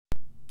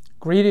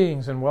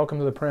Greetings and welcome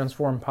to the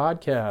Transform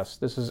Podcast.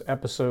 This is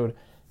episode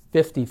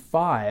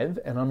 55,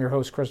 and I'm your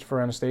host,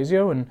 Christopher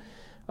Anastasio, and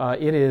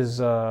it is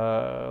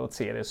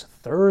Thursday,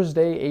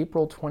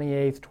 April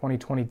 28th,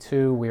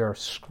 2022. We are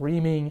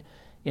screaming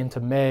into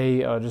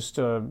May,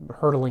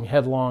 hurtling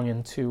headlong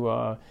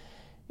into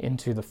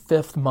the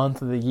fifth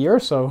month of the year,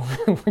 so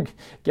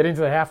getting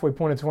to the halfway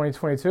point of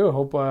 2022. I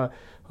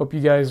hope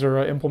you guys are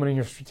implementing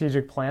your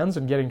strategic plans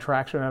and getting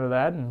traction out of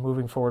that and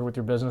moving forward with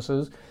your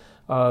businesses.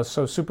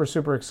 So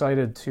super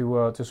excited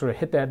to sort of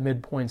hit that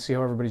midpoint, see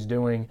how everybody's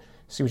doing,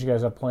 see what you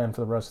guys have planned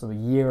for the rest of the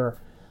year.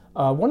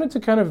 Wanted to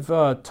kind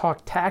of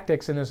talk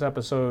tactics in this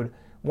episode.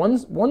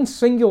 One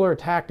singular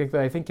tactic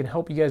that I think can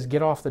help you guys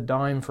get off the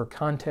dime for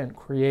content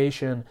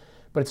creation,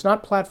 but it's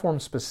not platform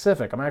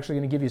specific. I'm actually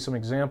going to give you some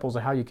examples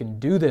of how you can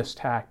do this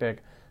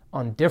tactic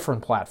on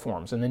different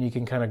platforms, and then you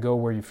can kind of go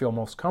where you feel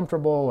most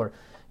comfortable, or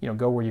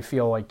go where you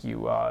feel like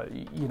you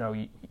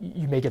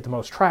may get the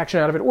most traction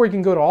out of it, or you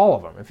can go to all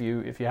of them if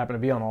you happen to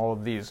be on all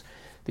of these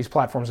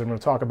platforms I'm going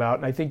to talk about.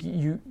 And I think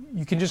you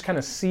can just kind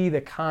of see the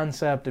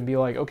concept and be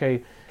like, okay,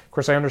 of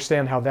course I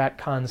understand how that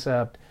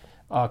concept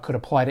could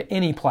apply to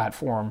any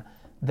platform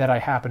that I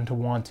happen to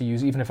want to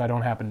use, even if I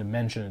don't happen to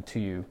mention it to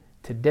you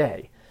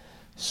today.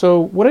 So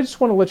what I just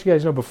want to let you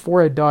guys know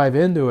before I dive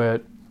into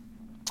it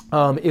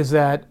is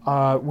that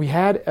we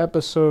had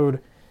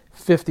episode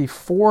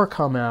 54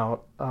 come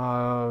out. It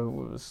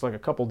was like a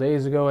couple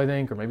days ago, I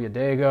think, or maybe a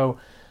day ago,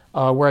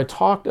 where I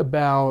talked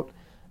about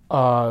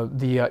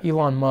the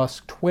Elon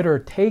Musk Twitter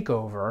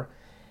takeover,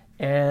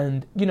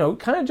 and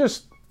kind of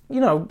just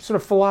sort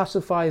of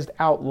philosophized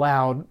out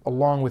loud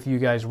along with you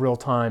guys real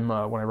time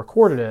when I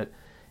recorded it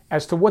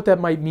as to what that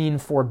might mean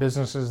for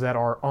businesses that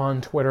are on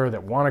Twitter,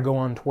 that want to go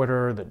on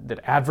Twitter, that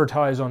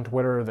advertise on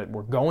Twitter, that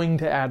were going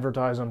to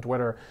advertise on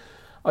Twitter.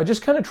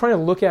 Just kind of trying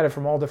to look at it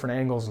from all different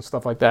angles and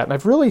stuff like that. And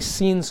I've really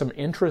seen some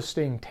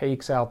interesting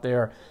takes out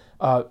there.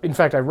 In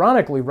fact,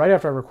 ironically, right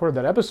after I recorded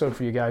that episode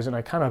for you guys, and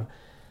I kind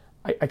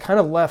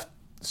of left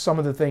some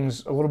of the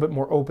things a little bit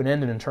more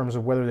open-ended in terms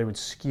of whether they would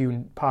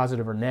skew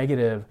positive or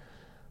negative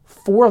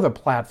for the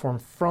platform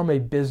from a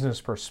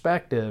business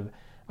perspective.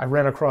 I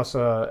ran across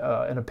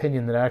an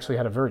opinion that actually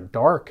had a very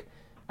dark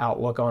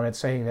outlook on it,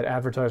 saying that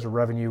advertiser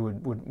revenue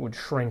would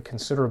shrink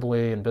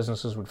considerably and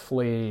businesses would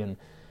flee and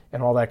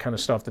all that kind of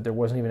stuff, that there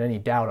wasn't even any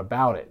doubt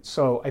about it.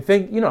 So I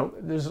think,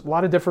 there's a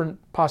lot of different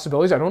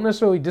possibilities. I don't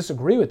necessarily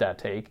disagree with that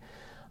take,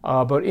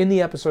 but in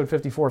the episode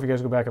 54, if you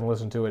guys go back and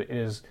listen to it, it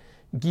is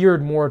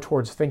geared more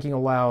towards thinking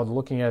aloud,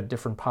 looking at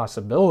different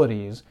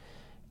possibilities,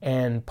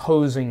 and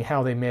posing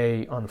how they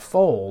may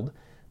unfold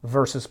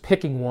versus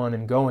picking one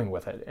and going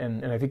with it.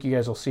 And I think you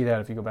guys will see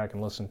that if you go back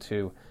and listen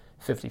to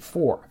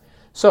 54.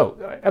 So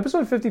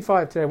episode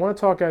 55 today, I want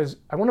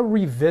to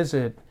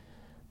revisit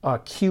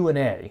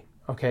Q&A.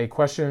 Okay,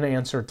 question and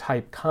answer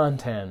type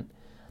content,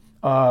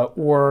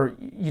 or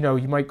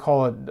you might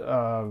call it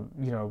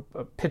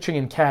pitching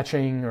and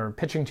catching, or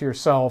pitching to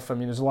yourself. I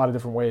mean, there's a lot of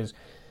different ways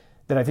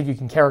that I think you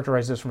can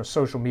characterize this from a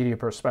social media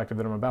perspective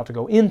that I'm about to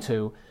go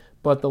into.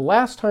 But the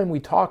last time we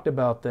talked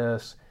about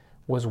this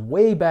was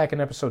way back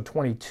in episode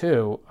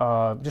 22,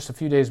 just a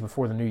few days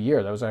before the new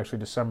year. That was actually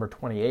December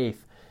 28th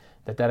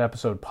that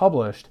episode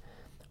published.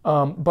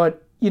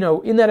 But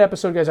in that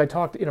episode, guys, I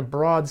talked in a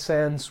broad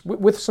sense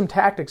with some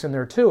tactics in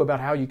there too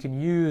about how you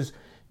can use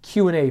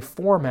Q&A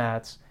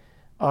formats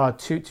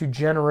to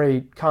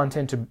generate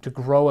content, to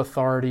grow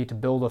authority, to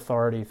build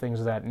authority, things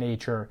of that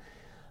nature.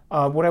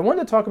 What I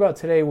wanted to talk about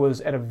today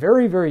was at a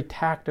very, very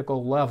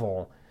tactical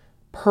level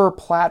per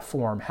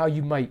platform, how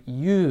you might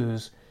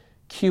use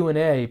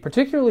Q&A,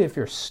 particularly if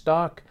you're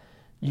stuck.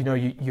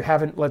 You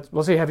haven't, let's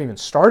say you haven't even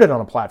started on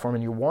a platform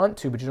and you want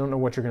to, but you don't know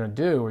what you're going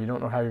to do, or you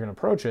don't know how you're going to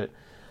approach it.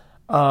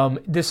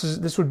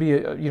 This would be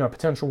a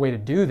potential way to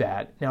do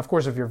that. Now, of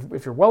course, if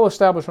you're well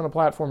established on a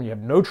platform and you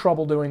have no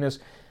trouble doing this,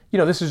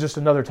 this is just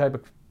another type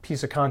of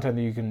piece of content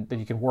that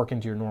you can work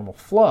into your normal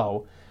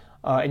flow,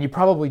 and you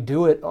probably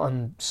do it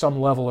on some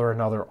level or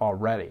another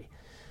already.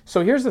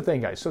 So here's the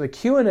thing, guys. So the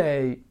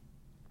Q&A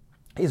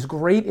is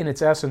great in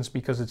its essence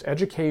because it's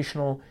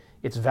educational,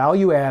 it's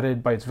value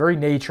added by its very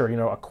nature.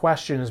 A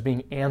question is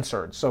being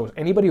answered. So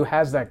anybody who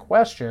has that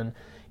question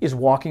is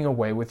walking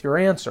away with your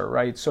answer,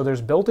 right? So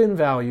there's built-in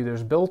value,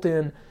 there's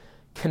built-in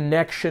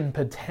connection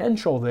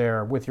potential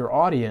there with your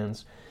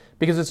audience,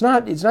 because it's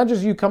not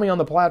just you coming on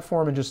the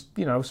platform and just,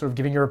 sort of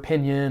giving your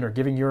opinion or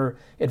giving your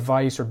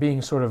advice or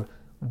being sort of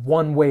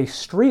one-way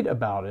street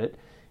about it.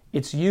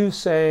 It's you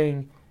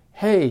saying,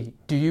 hey,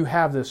 do you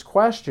have this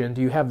question?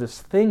 Do you have this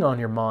thing on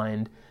your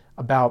mind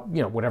about,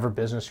 whatever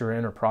business you're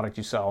in or product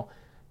you sell?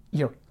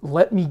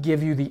 Let me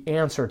give you the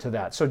answer to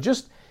that. So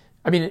just,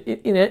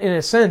 in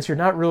a sense, you're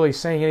not really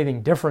saying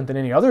anything different than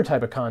any other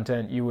type of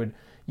content you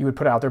would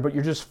put out there, but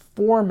you're just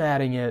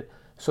formatting it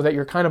so that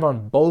you're kind of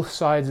on both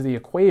sides of the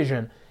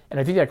equation. And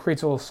I think that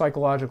creates a little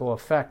psychological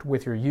effect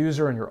with your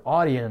user and your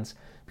audience,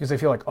 because they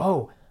feel like,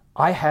 oh,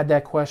 I had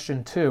that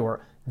question too,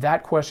 or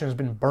that question has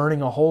been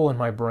burning a hole in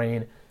my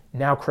brain.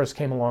 Now Chris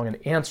came along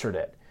and answered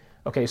it.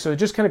 Okay, so it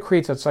just kind of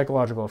creates that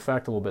psychological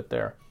effect a little bit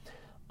there.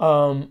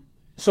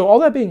 So all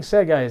that being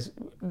said, guys,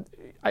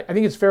 I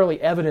think it's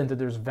fairly evident that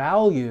there's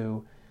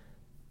value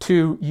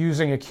to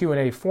using a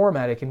Q&A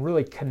format. It can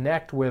really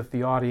connect with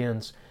the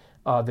audience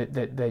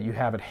that you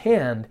have at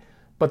hand.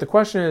 But the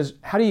question is,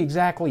 how do you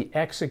exactly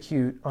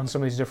execute on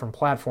some of these different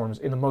platforms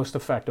in the most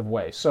effective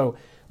way? So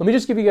let me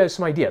just give you guys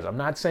some ideas. I'm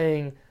not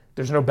saying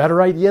there's no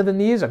better idea than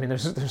these. I mean,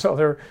 there's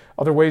other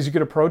ways you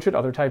could approach it,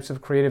 other types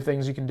of creative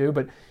things you can do.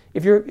 But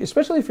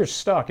especially if you're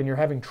stuck and you're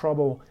having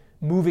trouble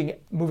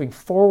moving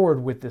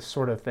forward with this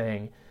sort of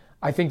thing,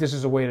 I think this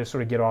is a way to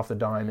sort of get off the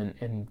dime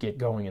and get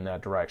going in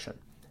that direction.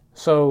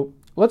 So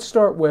let's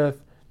start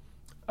with,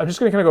 I'm just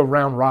going to kind of go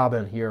round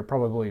robin here,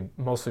 probably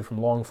mostly from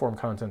long form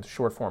content to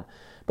short form.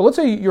 But let's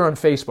say you're on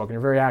Facebook and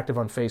you're very active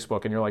on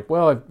Facebook and you're like,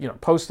 well,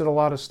 I've posted a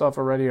lot of stuff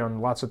already on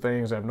lots of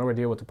things. I have no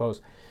idea what to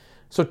post.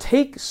 So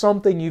take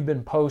something you've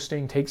been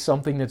posting, take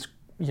something that's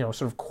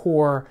sort of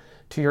core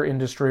to your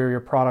industry or your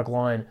product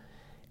line,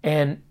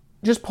 and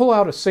just pull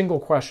out a single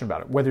question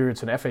about it. Whether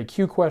it's an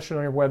FAQ question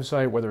on your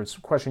website, whether it's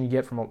a question you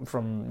get from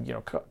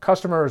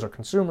customers or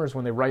consumers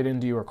when they write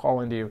into you or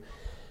call into you,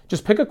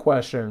 just pick a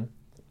question,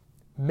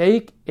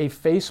 make a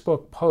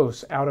Facebook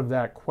post out of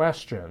that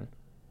question.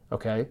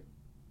 Okay.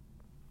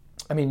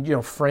 I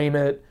mean, frame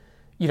it,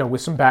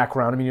 with some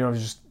background. I mean,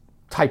 just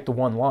type the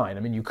one line. I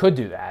mean, you could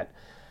do that.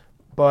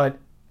 But,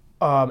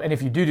 and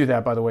if you do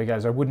that, by the way,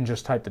 guys, I wouldn't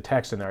just type the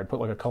text in there. I'd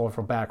put like a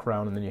colorful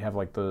background, and then you have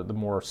like the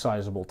more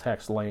sizable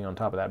text laying on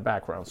top of that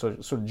background. So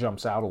it sort of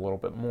jumps out a little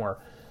bit more.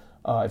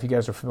 If you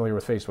guys are familiar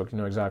with Facebook, you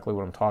know exactly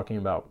what I'm talking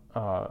about,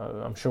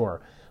 I'm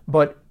sure.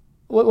 But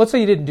let's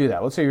say you didn't do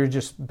that. Let's say you're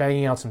just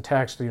banging out some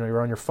text.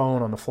 You're on your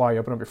phone on the fly. You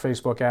open up your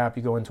Facebook app,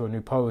 you go into a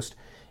new post,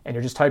 and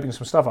you're just typing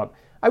some stuff up.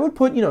 I would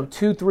put,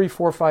 2, 3,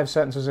 4, 5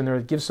 sentences in there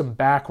that give some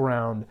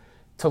background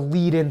to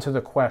lead into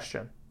the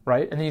question,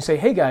 right? And then you say,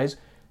 hey guys,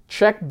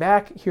 check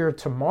back here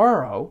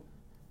tomorrow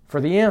for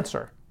the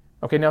answer.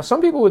 Okay, now some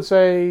people would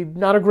say,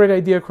 not a great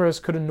idea, Chris,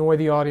 could annoy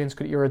the audience,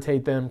 could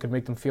irritate them, could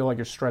make them feel like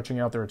you're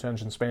stretching out their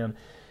attention span.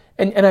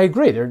 And I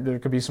agree, there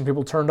could be some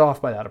people turned off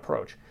by that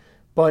approach.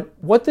 But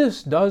what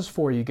this does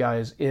for you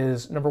guys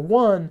is, number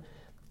one,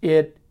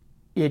 it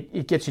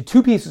gets you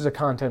 2 pieces of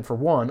content for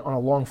one on a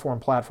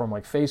long-form platform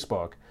like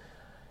Facebook.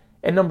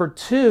 And number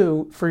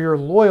 2, for your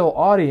loyal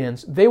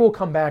audience, they will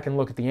come back and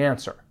look at the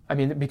answer. I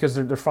mean, because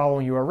they're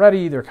following you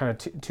already, they're kind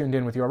of tuned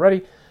in with you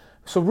already.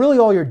 So really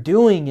all you're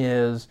doing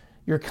is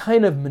you're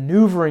kind of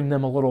maneuvering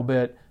them a little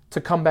bit to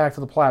come back to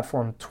the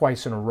platform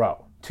twice in a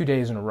row, 2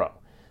 days in a row.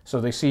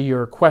 So they see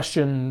your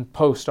question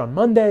post on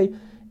Monday,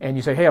 and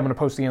you say, hey, I'm going to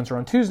post the answer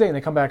on Tuesday, and they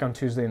come back on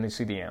Tuesday and they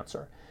see the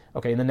answer,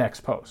 okay, in the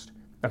next post.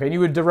 Okay, and you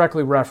would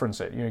directly reference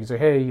it. You can say,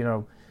 hey,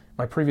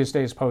 my previous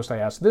day's post, I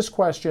asked this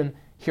question,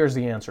 here's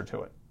the answer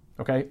to it.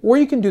 Okay, or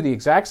you can do the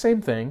exact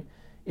same thing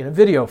in a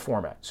video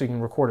format. So you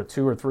can record a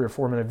 2 or 3 or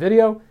 4 minute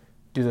video,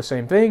 do the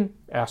same thing,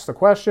 ask the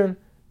question,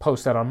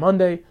 post that on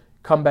Monday,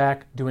 come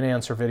back, do an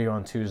answer video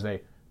on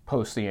Tuesday,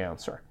 post the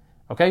answer.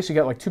 Okay, so you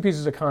got like 2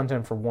 pieces of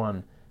content for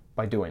one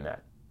by doing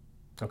that.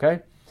 Okay,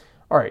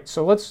 all right,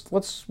 so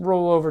let's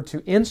roll over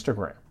to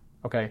Instagram.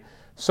 Okay,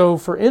 so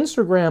for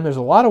Instagram, there's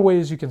a lot of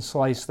ways you can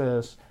slice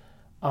this,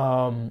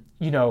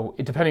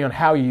 depending on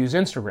how you use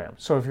Instagram.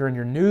 So if you're in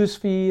your news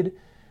feed,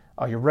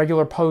 your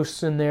regular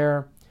posts in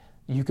there,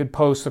 you could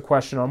post the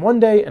question on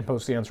one day and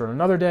post the answer on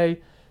another day.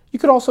 You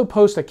could also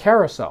post a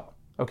carousel.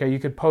 Okay, you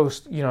could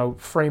post,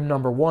 frame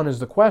number 1 is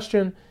the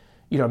question.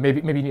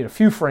 Maybe you need a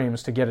few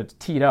frames to get it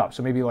teed up.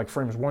 So maybe like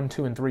frames 1,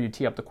 2, and 3 you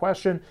tee up the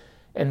question,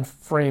 and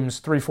frames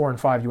 3, 4, and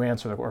 5 you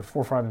answer or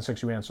 4, 5, and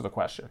 6 you answer the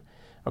question.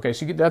 Okay,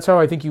 so that's how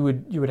I think you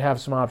would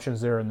have some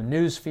options there in the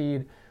news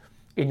feed.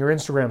 In your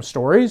Instagram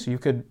stories, you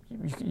could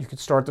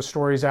start the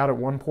stories out at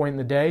one point in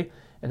the day,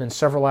 and then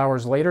several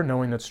hours later,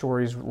 knowing that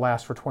stories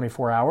last for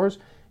 24 hours,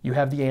 you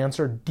have the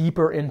answer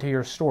deeper into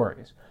your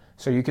stories.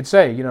 So you could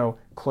say,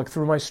 click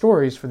through my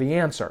stories for the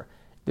answer.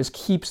 This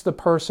keeps the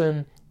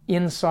person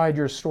inside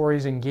your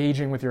stories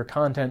engaging with your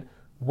content,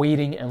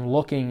 waiting and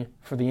looking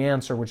for the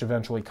answer, which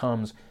eventually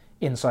comes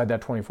inside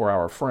that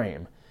 24-hour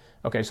frame.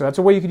 Okay, so that's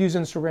a way you could use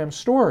Instagram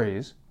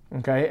stories.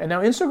 Okay, and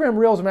now Instagram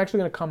Reels, I'm actually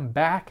going to come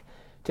back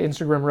to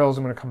Instagram Reels.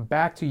 I'm going to come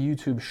back to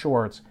YouTube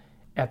Shorts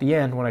at the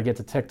end when I get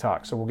to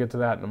TikTok. So we'll get to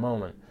that in a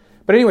moment.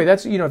 But anyway,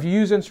 that's, if you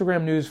use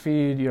Instagram news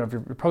feed, if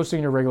you're posting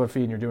in your regular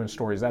feed and you're doing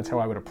stories, that's how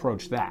I would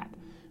approach that.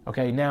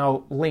 Okay,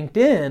 now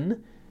LinkedIn,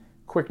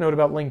 quick note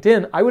about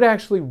LinkedIn, I would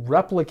actually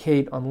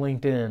replicate on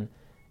LinkedIn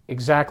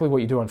exactly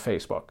what you do on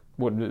Facebook,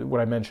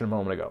 what I mentioned a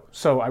moment ago.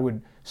 So I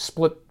would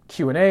split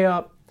Q&A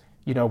up,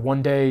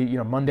 one day,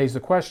 Monday's the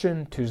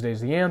question,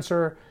 Tuesday's the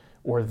answer,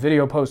 or a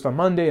video post on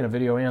Monday and a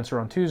video answer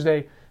on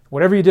Tuesday.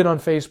 Whatever you did on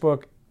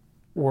Facebook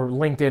or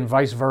LinkedIn,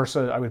 vice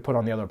versa, I would put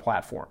on the other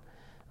platform.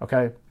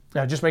 Okay?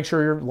 Now, just make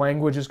sure your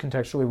language is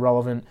contextually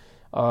relevant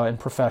and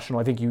professional.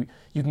 I think you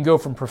can go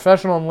from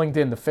professional on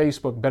LinkedIn to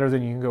Facebook better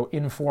than you can go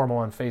informal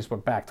on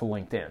Facebook back to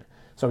LinkedIn.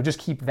 So just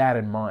keep that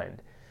in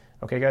mind.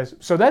 Okay, guys?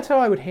 So that's how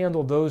I would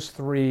handle those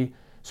 3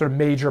 sort of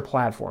major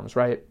platforms,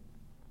 right?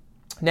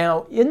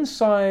 Now,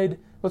 inside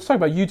let's talk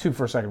about YouTube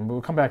for a second.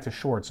 We'll come back to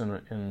shorts at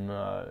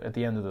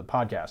the end of the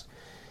podcast.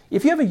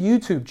 If you have a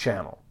YouTube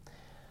channel,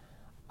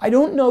 I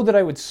don't know that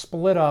I would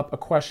split up a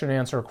question and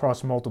answer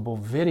across multiple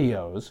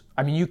videos.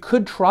 I mean, you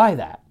could try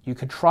that. You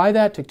could try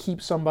that to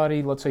keep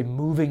somebody, let's say,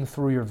 moving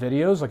through your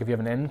videos. Like if you have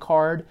an end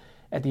card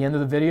at the end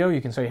of the video,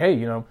 you can say,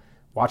 hey,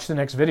 watch the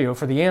next video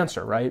for the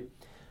answer, right?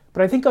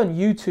 But I think on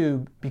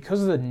YouTube,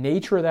 because of the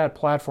nature of that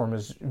platform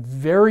is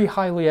very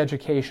highly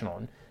educational,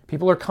 and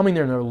people are coming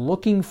there and they're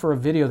looking for a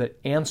video that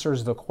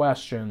answers the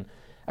question.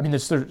 I mean,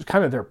 it's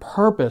kind of their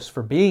purpose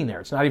for being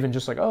there. It's not even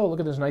just like, oh, look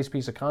at this nice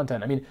piece of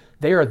content. I mean,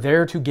 they are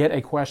there to get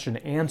a question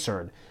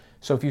answered.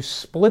 So if you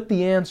split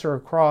the answer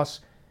across,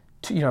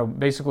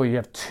 basically you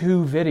have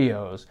 2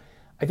 videos,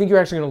 I think you're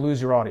actually going to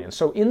lose your audience.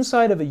 So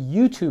inside of a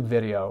YouTube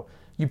video,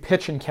 you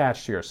pitch and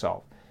catch to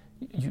yourself.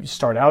 You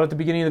start out at the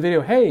beginning of the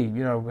video, hey,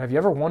 have you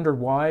ever wondered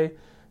why,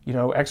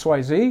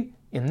 XYZ?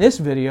 In this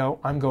video,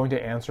 I'm going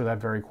to answer that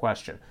very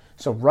question.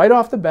 So right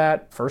off the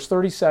bat, first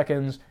 30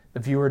 seconds, the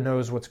viewer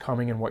knows what's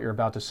coming and what you're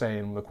about to say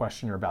and the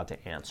question you're about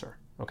to answer,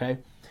 okay?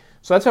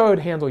 So that's how I would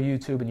handle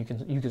YouTube, and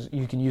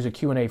you can use a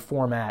Q&A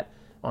format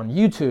on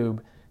YouTube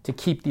to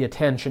keep the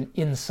attention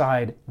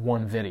inside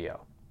one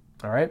video,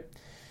 all right?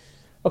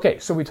 Okay,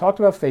 so we talked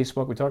about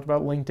Facebook, we talked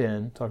about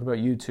LinkedIn, talked about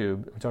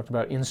YouTube, we talked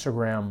about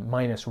Instagram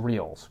minus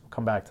Reels. We'll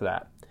come back to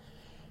that.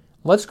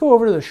 Let's go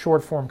over to the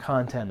short form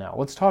content now.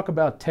 Let's talk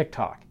about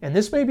TikTok. And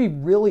this may be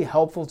really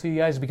helpful to you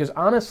guys because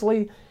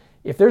honestly,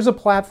 if there's a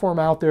platform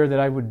out there that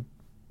I would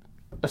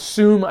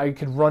assume I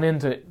could run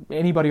into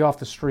anybody off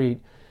the street,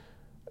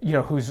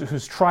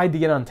 who's tried to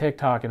get on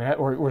TikTok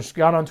or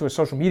got onto a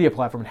social media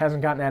platform and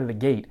hasn't gotten out of the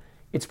gate,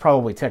 it's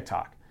probably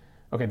TikTok.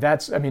 Okay,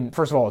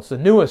 first of all, it's the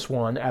newest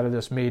one out of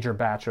this major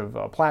batch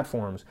of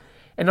platforms.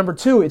 And number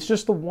 2, it's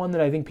just the one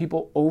that I think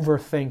people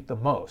overthink the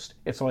most.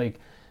 It's like,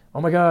 oh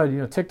my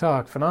God,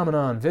 TikTok,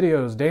 phenomenon,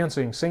 videos,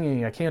 dancing,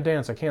 singing, I can't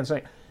dance, I can't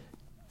sing.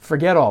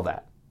 Forget all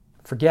that.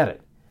 Forget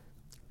it.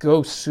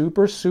 Go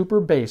super, super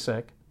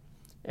basic,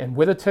 and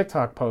with a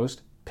TikTok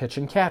post, pitch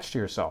and catch to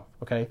yourself,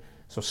 okay?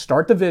 So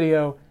start the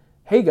video,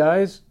 hey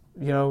guys,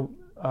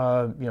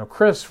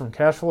 Chris from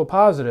Cashflow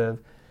Positive,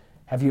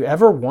 have you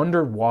ever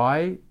wondered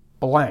why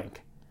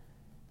blank?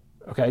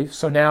 Okay,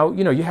 so now,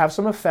 you have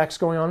some effects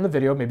going on in the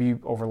video. Maybe you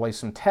overlay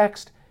some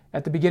text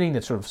at the beginning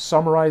that sort of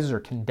summarizes or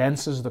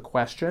condenses the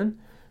question.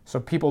 So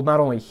people not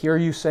only hear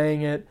you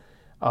saying it,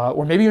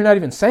 or maybe you're not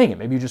even saying it.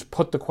 Maybe you just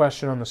put the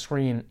question on the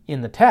screen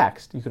in the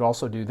text. You could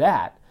also do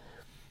that.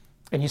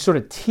 And you sort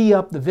of tee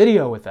up the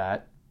video with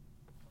that.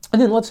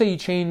 And then let's say you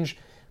change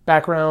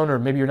background, or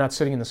maybe you're not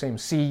sitting in the same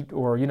seat,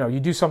 or, you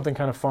do something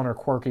kind of fun or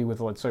quirky with,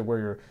 let's say,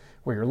 where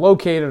you're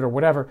located or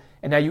whatever,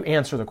 and now you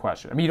answer the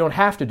question. I mean, you don't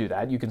have to do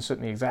that. You can sit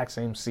in the exact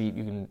same seat.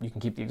 You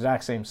can keep the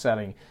exact same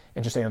setting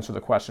and just answer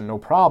the question, no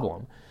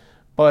problem.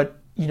 But,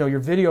 your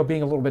video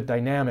being a little bit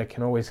dynamic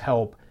can always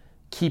help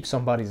keep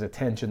somebody's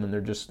attention and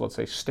they're just, let's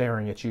say,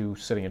 staring at you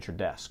sitting at your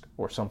desk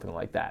or something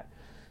like that.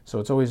 So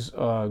it's always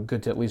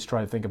good to at least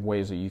try to think of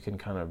ways that you can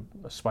kind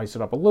of spice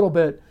it up a little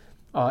bit,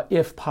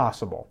 if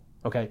possible,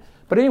 okay?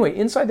 But anyway,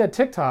 inside that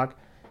TikTok,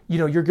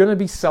 you're going to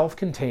be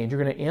self-contained.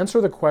 You're going to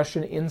answer the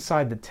question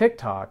inside the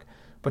TikTok,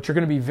 but you're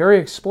going to be very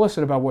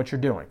explicit about what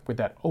you're doing with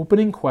that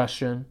opening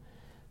question,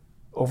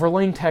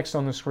 overlaying text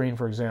on the screen,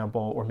 for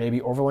example, or maybe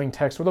overlaying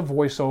text with a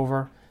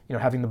voiceover,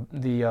 having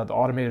the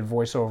automated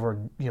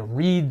voiceover,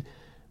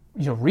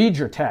 read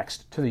your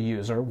text to the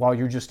user while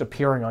you're just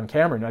appearing on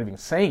camera, not even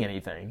saying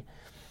anything.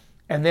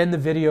 And then the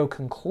video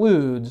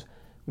concludes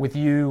with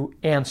you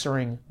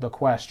answering the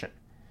question.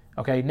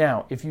 Okay,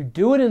 now, if you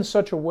do it in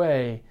such a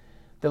way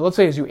that, let's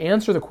say, as you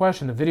answer the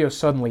question, the video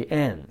suddenly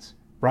ends,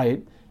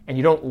 right? And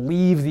you don't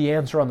leave the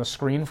answer on the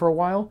screen for a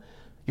while,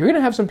 you're going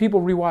to have some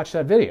people rewatch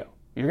that video.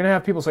 You're going to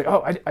have people say,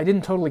 oh, I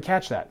didn't totally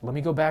catch that. Let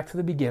me go back to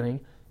the beginning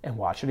and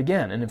watch it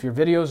again. And if your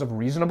video is of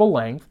reasonable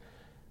length,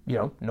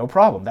 no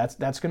problem.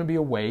 That's going to be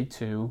a way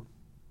to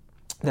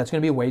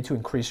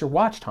increase your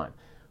watch time.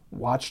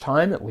 Watch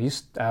time, at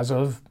least as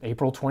of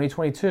April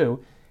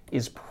 2022,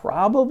 is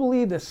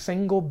probably the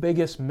single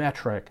biggest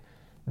metric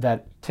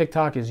that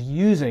TikTok is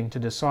using to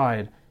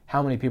decide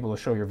how many people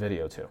to show your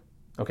video to.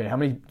 Okay, how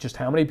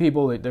many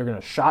people they're going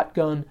to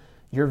shotgun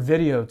your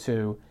video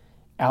to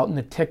out in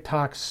the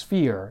TikTok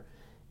sphere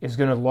is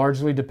going to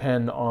largely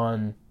depend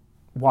on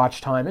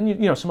watch time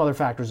and some other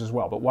factors as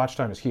well, but watch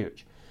time is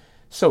huge.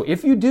 So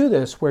if you do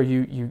this where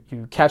you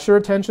catch their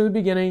attention at the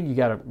beginning, you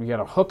got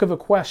a hook of a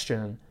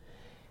question,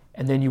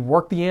 and then you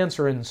work the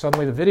answer and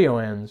suddenly the video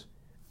ends,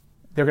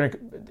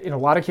 in a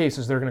lot of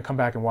cases, they're going to come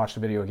back and watch the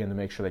video again to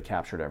make sure they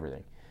captured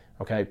everything.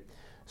 Okay?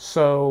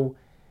 So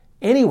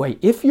anyway,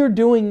 if you're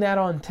doing that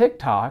on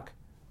TikTok,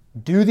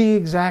 do the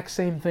exact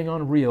same thing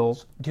on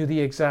Reels, do the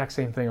exact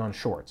same thing on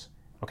Shorts.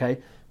 Okay?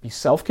 Be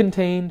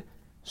self-contained,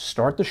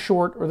 start the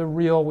short or the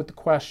reel with the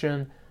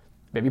question,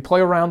 maybe play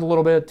around a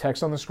little bit,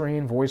 text on the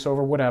screen,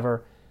 voiceover,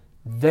 whatever,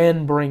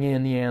 then bring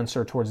in the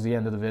answer towards the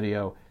end of the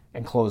video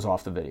and close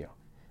off the video.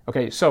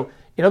 Okay, so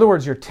in other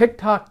words, your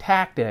TikTok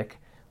tactic,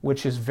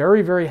 which is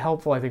very, very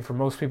helpful, I think, for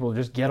most people to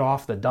just get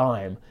off the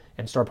dime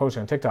and start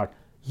posting on TikTok,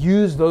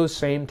 use those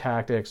same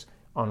tactics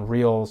on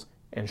Reels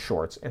and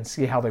Shorts and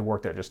see how they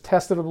work there. Just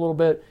test it a little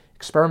bit,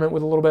 experiment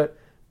with it a little bit,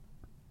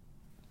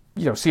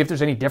 see if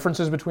there's any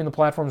differences between the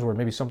platforms where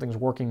maybe something's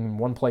working in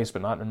one place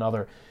but not in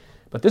another.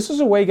 But this is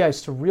a way,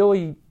 guys, to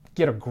really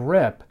get a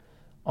grip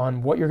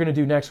on what you're going to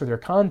do next with your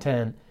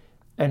content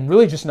and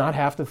really just not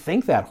have to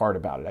think that hard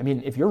about it. I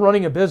mean, if you're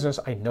running a business,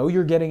 I know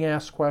you're getting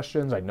asked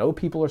questions. I know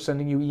people are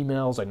sending you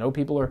emails. I know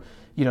people are,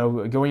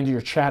 going into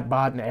your chat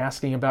bot and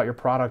asking about your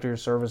product or your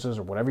services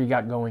or whatever you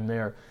got going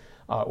there.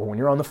 Or when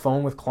you're on the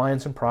phone with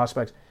clients and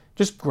prospects,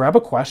 just grab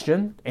a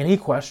question, any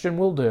question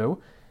will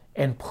do,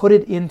 and put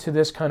it into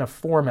this kind of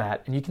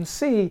format. And you can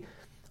see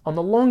on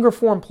the longer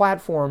form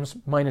platforms,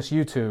 minus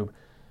YouTube,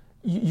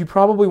 you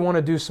probably want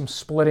to do some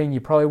splitting.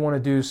 You probably want to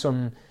do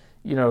some,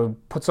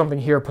 put something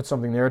here, put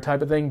something there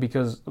type of thing,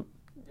 because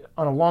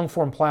on a long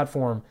form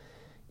platform,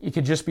 it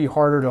could just be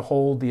harder to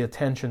hold the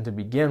attention to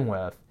begin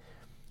with.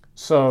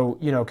 So,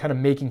 kind of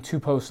making 2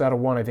 posts out of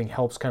one, I think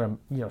helps kind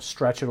of,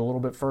 stretch it a little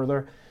bit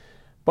further.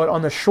 But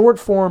on the short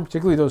form,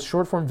 particularly those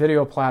short form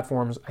video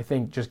platforms, I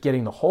think just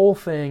getting the whole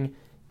thing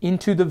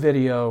into the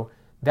video,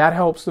 that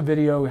helps the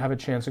video have a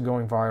chance of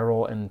going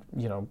viral and,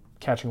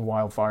 catching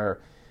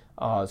wildfire.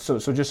 So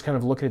just kind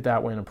of look at it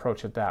that way and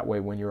approach it that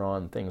way when you're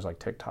on things like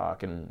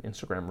TikTok and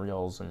Instagram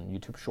Reels and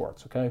YouTube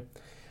Shorts, okay?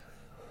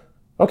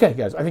 Okay,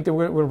 guys, I think that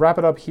we'll wrap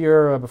it up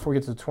here before we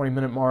get to the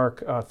 20-minute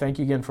mark. Thank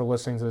you again for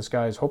listening to this,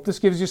 guys. Hope this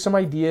gives you some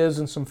ideas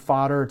and some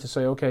fodder to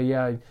say, okay,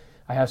 yeah,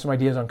 I have some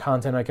ideas on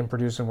content I can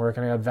produce and where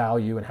can I add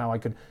value and how I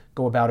could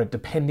go about it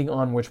depending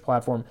on which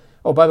platform.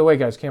 Oh, by the way,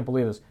 guys, can't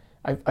believe this.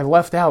 I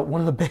left out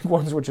one of the big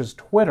ones, which is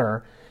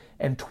Twitter.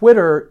 And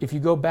Twitter, if you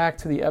go back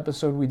to the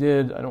episode we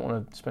did, I don't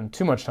want to spend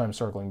too much time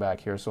circling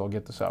back here, so I'll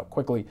get this out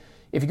quickly.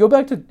 If you go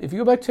back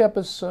to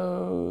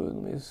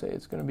episode, let me say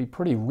it's going to be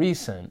pretty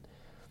recent,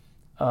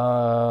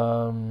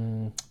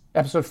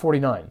 episode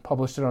 49,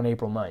 published it on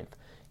April 9th,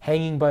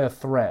 Hanging by a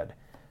Thread.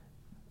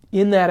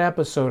 In that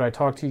episode, I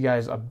talked to you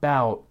guys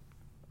about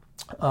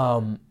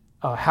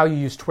how you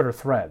use Twitter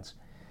threads.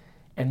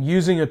 And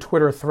using a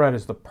Twitter thread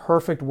is the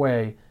perfect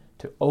way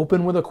to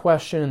open with a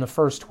question in the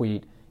first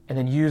tweet and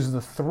then use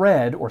the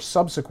thread or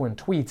subsequent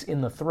tweets in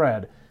the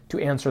thread to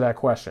answer that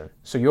question.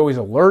 So you always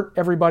alert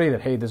everybody that,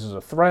 hey, this is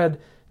a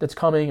thread that's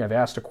coming, I've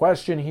asked a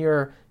question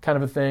here, kind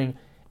of a thing.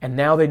 And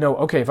now they know,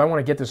 okay, if I want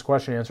to get this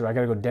question answered, I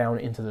got to go down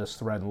into this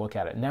thread and look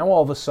at it. Now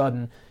all of a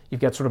sudden,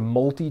 you've got sort of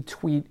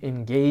multi-tweet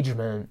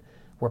engagement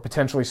where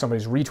potentially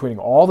somebody's retweeting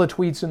all the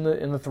tweets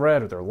in the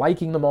thread, or they're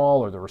liking them all,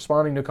 or they're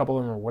responding to a couple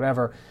of them, or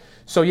whatever.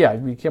 So yeah,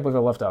 you can't believe I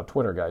left out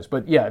Twitter, guys.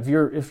 But yeah, if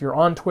you're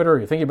on Twitter,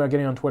 you're thinking about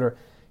getting on Twitter,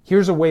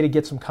 here's a way to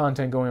get some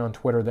content going on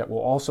Twitter that will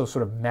also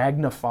sort of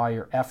magnify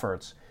your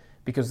efforts,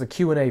 because the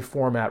Q&A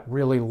format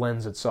really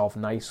lends itself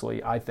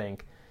nicely, I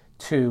think,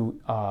 to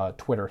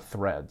Twitter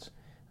threads.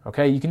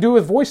 Okay, you can do it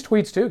with voice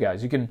tweets too,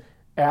 guys. You can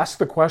ask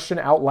the question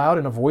out loud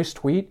in a voice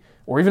tweet,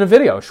 or even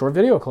a short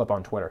video clip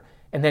on Twitter,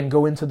 and then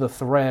go into the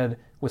thread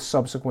with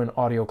subsequent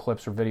audio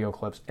clips or video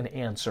clips and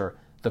answer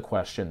the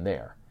question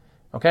there.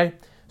 Okay?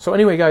 So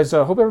anyway, guys,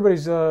 hope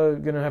everybody's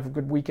going to have a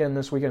good weekend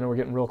this weekend. We're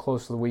getting real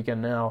close to the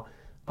weekend now.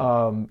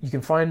 You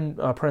can find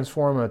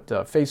Pranceform at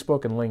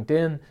Facebook and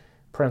LinkedIn,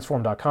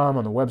 pranceform.com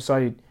on the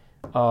website.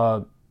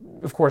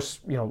 Of course,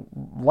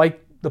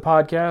 like the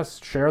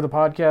podcast, share the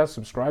podcast,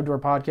 subscribe to our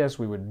podcast.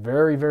 We would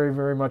very, very,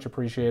 very much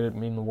appreciate it. It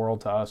means the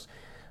world to us.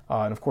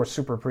 And of course,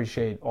 super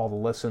appreciate all the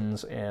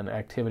listens and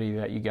activity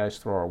that you guys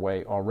throw our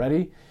way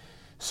already.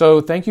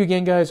 So thank you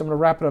again, guys. I'm going to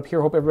wrap it up here.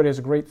 Hope everybody has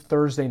a great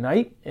Thursday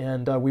night,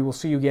 and we will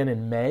see you again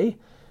in May.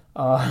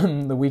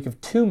 The week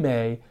of 2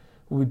 May,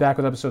 we'll be back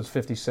with episodes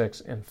 56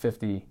 and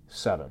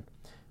 57.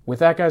 With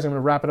that, guys, I'm going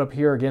to wrap it up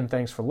here. Again,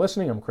 thanks for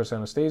listening. I'm Chris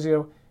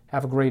Anastasio.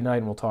 Have a great night,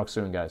 and we'll talk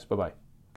soon, guys. Bye-bye.